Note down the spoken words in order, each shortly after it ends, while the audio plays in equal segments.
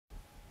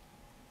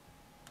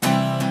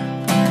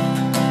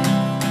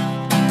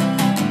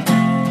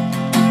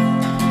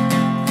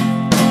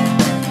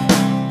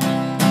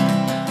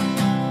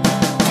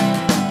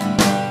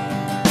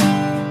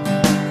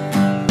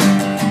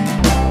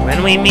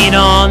When we meet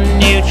on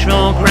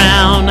neutral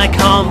ground, I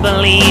can't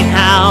believe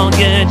how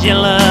good you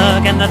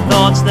look, and the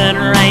thoughts that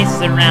race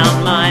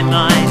around my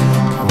mind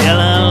fill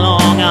a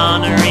long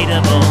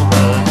unreadable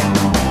book.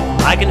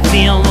 I can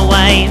feel the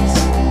waves,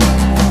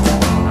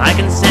 I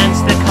can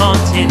sense the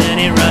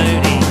continent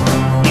eroding.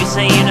 You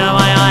say you know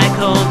why I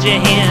called you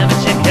here,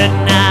 but you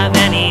couldn't have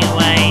any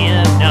way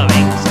of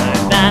knowing. So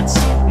that's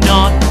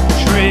not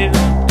true,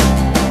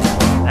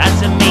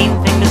 that's a mean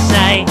thing to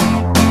say.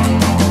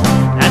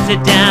 That's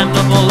a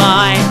damnable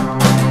lie.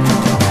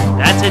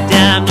 That's a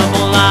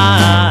damnable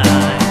lie.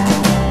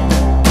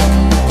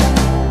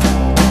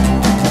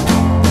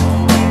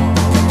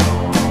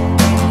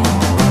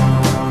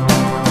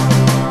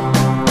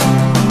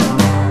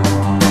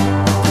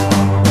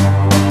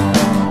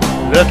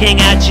 Looking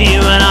at you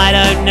and I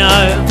don't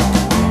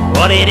know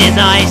what it is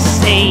I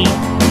see,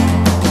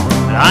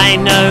 but I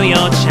know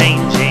you're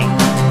changing,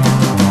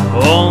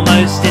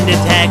 almost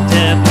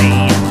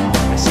indetectably.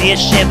 I see a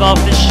ship off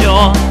the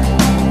shore,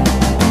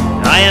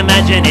 I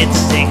imagine it's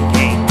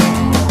sinking.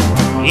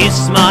 You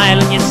smile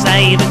and you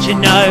say that you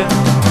know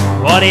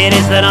what it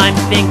is that I'm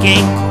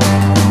thinking,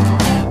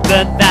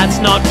 but that's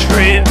not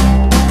true.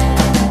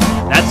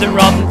 That's a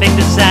rotten thing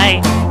to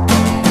say.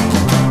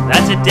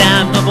 That's a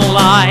damnable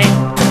lie.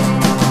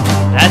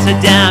 That's a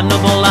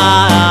damnable